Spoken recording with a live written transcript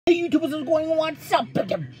Hey YouTubers, what's going on? What's up?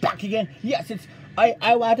 Back again. Yes,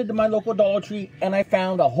 I went to my local Dollar Tree and I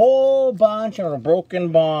found a whole bunch of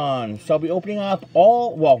Unbroken bonds. So I'll be opening up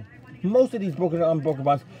most of these Unbroken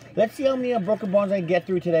bonds. Let's see how many Unbroken bonds I get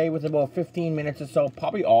through today with about 15 minutes or so.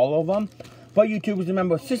 Probably all of them. But YouTubers,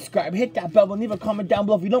 remember, subscribe, hit that bell, and leave a comment down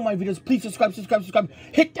below. If you like my videos, please subscribe.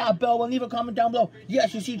 Hit that bell and leave a comment down below.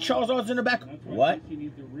 Yes, you see Charizard's in the back. What?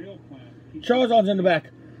 Charizard's in the back.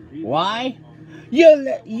 Why?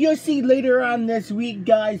 You'll see later on this week,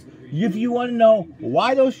 guys. If you want to know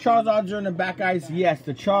why those Charizards are in the back, guys, yes,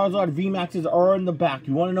 the Charizard VMAXs are in the back.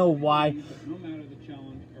 You want to know why?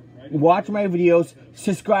 Watch my videos.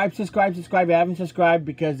 Subscribe. If you haven't subscribed,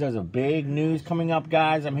 because there's a big news coming up,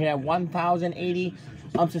 guys. I'm here at 1,080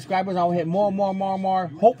 subscribers. I'll hit more.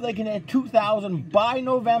 Hopefully I can hit 2,000 by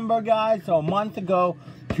November, guys. So a month ago,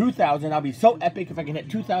 2,000. I'll be so epic if I can hit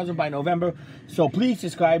 2,000 by November. So please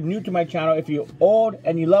subscribe. New to my channel. If you're old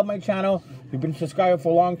and you love my channel, you've been subscribed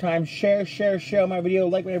for a long time, share my video,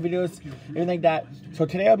 like my videos, everything like that. So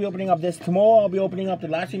today I'll be opening up this. Tomorrow I'll be opening up the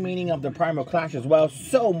last remaining of the Primal Clash as well.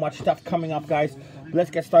 So much stuff coming up, guys. Let's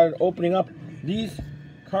get started opening up these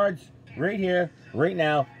cards right here, right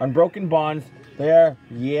now. Unbroken bonds. There,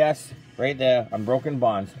 yes, right there. Unbroken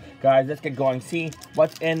bonds. Guys, let's get going. See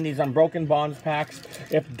what's in these Unbroken bonds packs.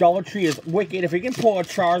 If Dollar Tree is wicked, if we can pull a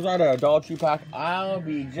Charizard or a Dollar Tree pack, I'll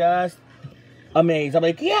be just amazed. I'm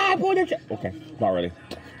like, yeah, I pulled a okay, not really.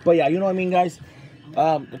 But yeah, you know what I mean, guys?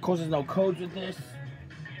 Of course, there's no codes with this.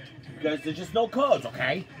 Because there's just no codes,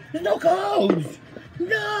 okay? There's no codes!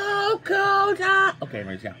 No codes! Okay,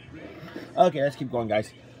 anyways, yeah. Okay, let's keep going,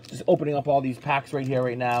 guys. Just opening up all these packs right here,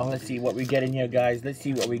 right now. Let's see what we get in here, guys. Let's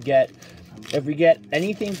see what we get. If we get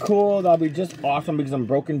anything cool, that'll be just awesome, because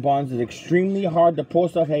Unbroken bonds is extremely hard to pull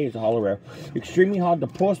stuff. Hey, it's a holo rare. Extremely hard to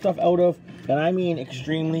pull stuff out of, and I mean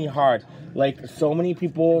extremely hard. Like, so many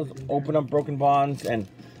people open up Broken bonds, and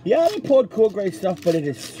yeah, they pulled cool, great stuff, but it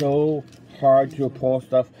is so hard to pull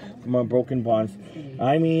stuff from Unbroken bonds.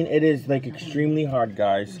 I mean, it is like extremely hard,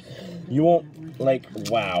 guys. You won't, like,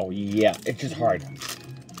 wow, yeah, it's just hard.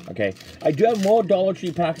 Okay, I do have more Dollar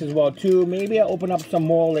Tree packs as well too. Maybe I'll open up some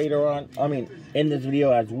more later on. I mean, in this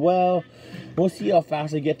video as well. We'll see how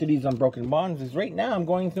fast I get to these Unbroken bonds. Because right now I'm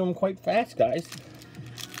going through them quite fast, guys.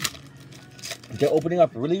 They're opening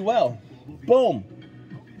up really well. Boom.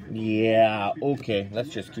 Yeah. Okay. Let's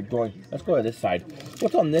just keep going. Let's go to this side.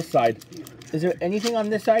 What's on this side? Is there anything on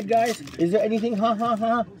this side, guys? Is there anything? Am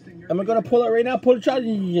I gonna pull it right now? Pull the charge?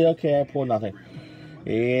 Yeah. Okay. I pulled nothing.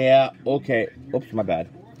 Yeah. Okay. Oops. My bad.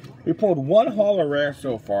 We pulled one holo rare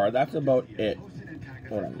so far. That's about it.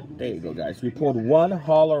 Hold on. There you go, guys. We pulled one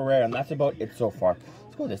holo rare, and that's about it so far.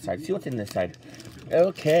 Let's go this side. See what's in this side.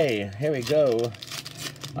 Okay. Here we go.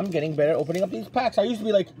 I'm getting better at opening up these packs. I used to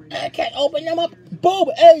be like, I can't open them up.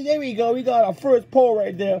 Boom. Hey, there we go. We got our first pull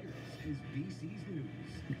right there.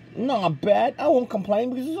 Not bad. I won't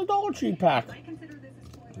complain because it's a Dollar Tree pack.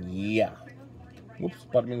 Yeah. Whoops.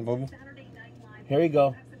 Here we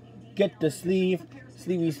go. Get the sleeve.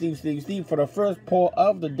 Sleeve for the first pull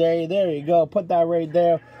of the day. There you go. Put that right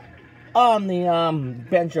there on the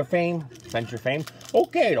bench of fame.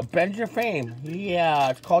 Okay, the bench of fame. Yeah,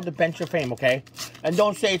 it's called the bench of fame, okay? And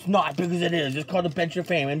don't say it's not, because it is. It's called the bench of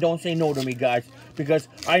fame. And don't say no to me, guys, because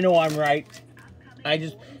I know I'm right. I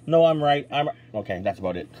just know I'm right. Okay, that's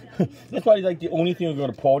about it. That's probably like the only thing we're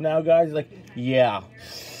going to pull now, guys. Like, yeah.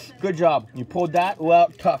 Good job. You pulled that? Well,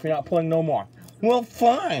 tough. You're not pulling no more. Well,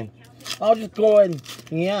 fine. I'll just go and,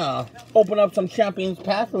 yeah, open up some Champions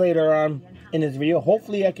Path later on in this video.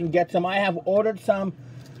 Hopefully I can get some. I have ordered some.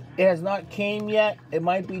 It has not came yet. It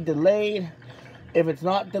might be delayed. If it's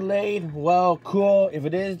not delayed, well, cool. If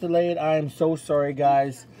it is delayed, I am so sorry,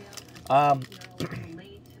 guys.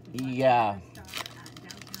 Yeah.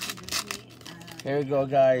 Here we go,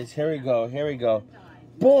 guys. Here we go.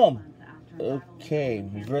 Boom. Okay,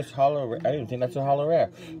 reverse holo rare. I didn't think that's a holo rare.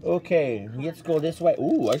 Okay, let's go this way.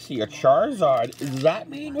 Ooh, I see a Charizard. Does that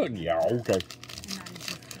mean? Yeah, okay.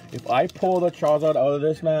 If I pull the Charizard out of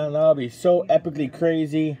this, man, that'll be so epically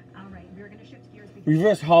crazy.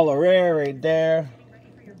 Reverse holo rare right there.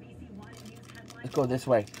 Let's go this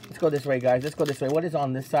way. Let's go this way, guys. Let's go this way. What is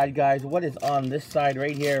on this side, guys? What is on this side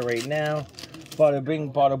right here, right now? Bada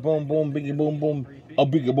bing, bada boom, boom, biggie boom, boom. A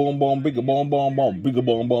bigger boom, boom, bigger boom, boom, boom, bigger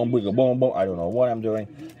boom, boom, bigger boom, boom. I don't know what I'm doing.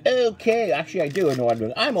 Okay, actually I do know what I'm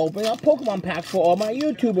doing. I'm opening up Pokemon packs for all my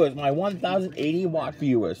YouTubers, my 1,080 watt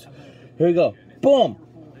viewers. Here we go. Boom.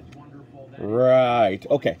 Right.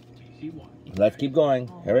 Okay. Let's keep going.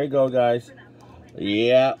 Here we go, guys.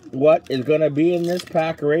 Yeah. What is going to be in this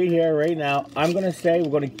pack right here, right now? I'm going to say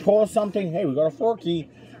we're going to pull something. Hey, we got a Forky.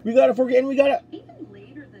 We got a Forky, and we got a...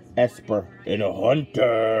 Esper and a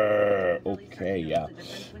Hunter. Okay, yeah.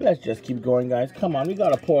 Let's just keep going, guys. Come on, we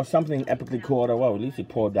gotta pull something epically cool. Well, at least we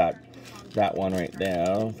pulled that one right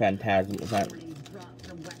there. Phantasm.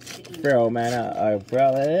 Pharaoh, man.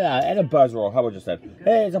 And a Buzzroll. How about just that?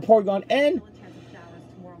 Hey, it's a Porygon and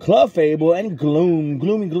Clefable and Gloom.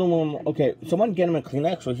 Gloomy Gloom. Okay, someone get him a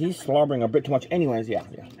Kleenex, so he's slobbering a bit too much. Anyways, yeah.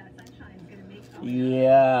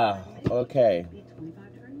 Yeah, okay.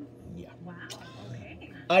 Yeah.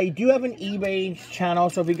 I do have an eBay channel,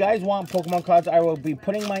 so if you guys want Pokemon cards, I will be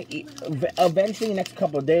putting my, eventually in the next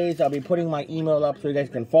couple of days, I'll be putting my email up so you guys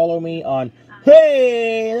can follow me on,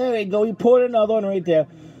 hey, there we go, we put another one right there.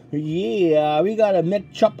 Yeah, we got a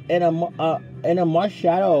Mitchup and a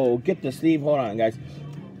Marshadow. Get the sleeve, hold on, guys.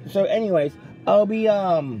 So anyways, I'll be,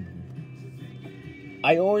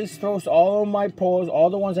 I always throw all of my polls, all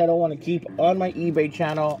the ones I don't want to keep, on my eBay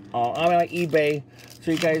channel, on my eBay, so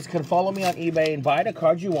you guys can follow me on eBay and buy the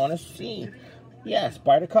cards you want to see. Yes,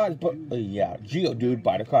 buy the cards, but, yeah, Geodude,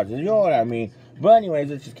 buy the cards, you know what I mean. But anyways,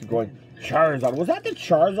 let's just keep going. Charizard, was that the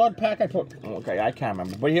Charizard pack I put? Okay, I can't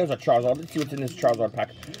remember, but here's a Charizard. Let's see what's in this Charizard pack.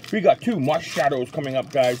 We got 2 Marshadows coming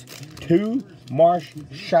up, guys. 2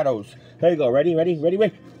 Marshadows. There you go, ready?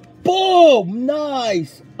 Boom!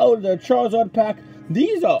 Nice! Oh, the Charizard pack.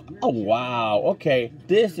 These are, oh wow, okay,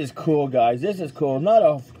 this is cool, guys, this is cool. Not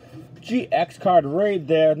a GX card right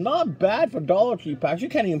there, not bad for Dollar Tree packs. You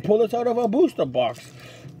can't even pull this out of a booster box,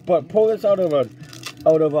 but pull this out of a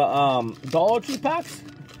Dollar Tree packs,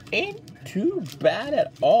 ain't too bad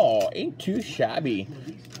at all, ain't too shabby,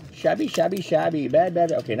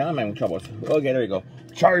 bad. Okay, now I'm having troubles. Okay, there we go.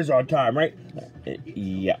 Charizard time, right?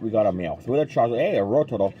 Yeah, we got a mail. So with a Charizard, hey, a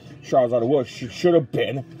Rototo Charizard was should have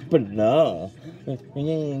been, but no. We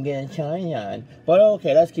didn't get a Charizard. But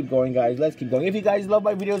okay, let's keep going, guys. Let's keep going. If you guys love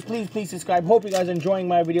my videos, please subscribe. Hope you guys are enjoying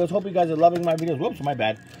my videos. Hope you guys are loving my videos. Whoops, my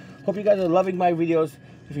bad. Hope you guys are loving my videos.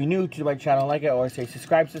 If you're new to my channel, like it or say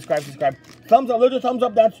subscribe. Thumbs up, little thumbs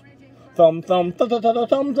up. That's thumbs.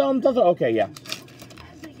 Okay, yeah.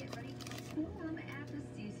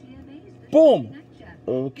 Boom.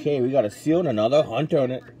 Okay, we got a seal and another Hunter on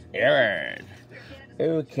it. Aaron.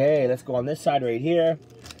 Okay, let's go on this side right here.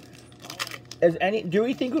 Do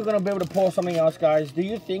we think we're gonna be able to pull something else, guys? Do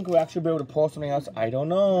you think we'll actually be able to pull something else? I don't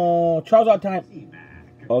know. Charizard time.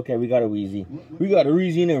 Okay, we got a Weezy. We got a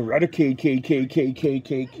Weezy and Eradicate.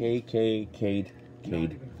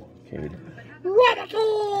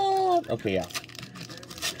 Eradicate. Okay, yeah.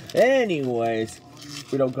 Anyways,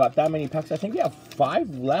 we don't got that many packs. I think we have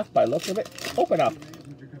 5 left by looks of it. Open up.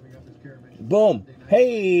 Boom.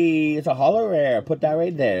 Hey, it's a holo rare. Put that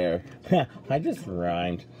right there. I just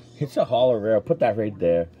rhymed. It's a holo rare. Put that right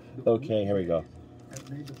there. Okay, here we go.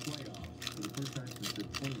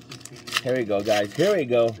 Here we go, guys. Here we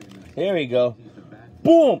go.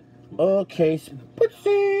 Boom. Okay,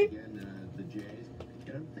 Spitzy.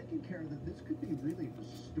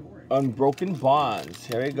 Unbroken Bonds.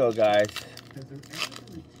 Here we go, guys.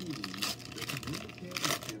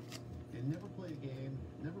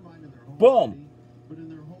 Boom.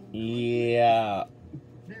 Yeah.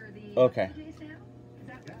 Okay.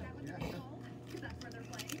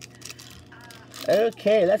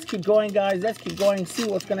 Okay, let's keep going, guys. Let's keep going. See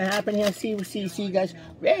what's gonna happen here. See, guys.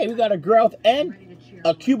 Hey, we got a growth and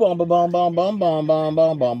a Q bomb.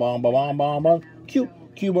 Q.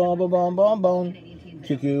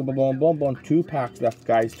 2 packs left,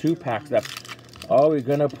 guys. 2 packs left. Are we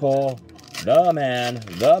gonna pull the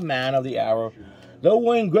man of the hour, the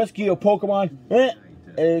Wayne Gretzky of Pokemon?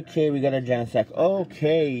 Okay, we got a Genesect.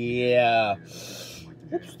 Okay, yeah.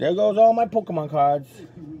 Oops, there goes all my Pokemon cards.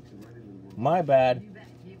 My bad.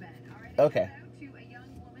 Okay.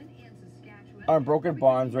 Unbroken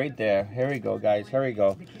Bonds right there. Here we go, guys. Here we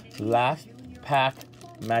go. Last pack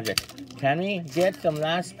magic. Can we get some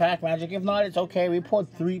last pack magic? If not, it's okay. We pulled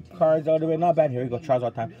 3 cards out of it. Not bad. Here we go.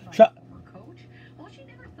 Charizard time.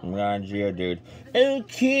 We got a Geodude.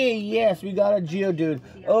 Okay, yes, we got a Geodude.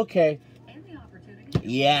 Okay.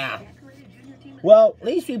 Yeah. Well, at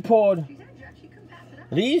least we pulled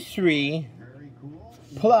these 3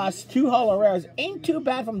 plus 2 holo rares. Ain't too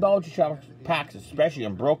bad from Dollar Tree Shop packs, especially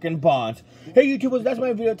Unbroken Bonds. Hey, YouTubers, that's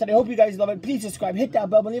my video today. Hope you guys love it. Please subscribe, hit that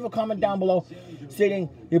bell, and leave a comment down below stating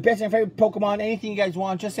your best and favorite Pokemon. Anything you guys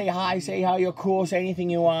want, just say hi, say how you're cool, say anything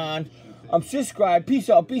you want. Subscribe. Peace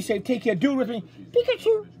out. Be safe. Take care. Do it with me.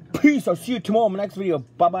 Pikachu. Peace. I'll see you tomorrow in my next video.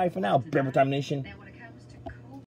 Bye-bye for now. Bear Time Nation.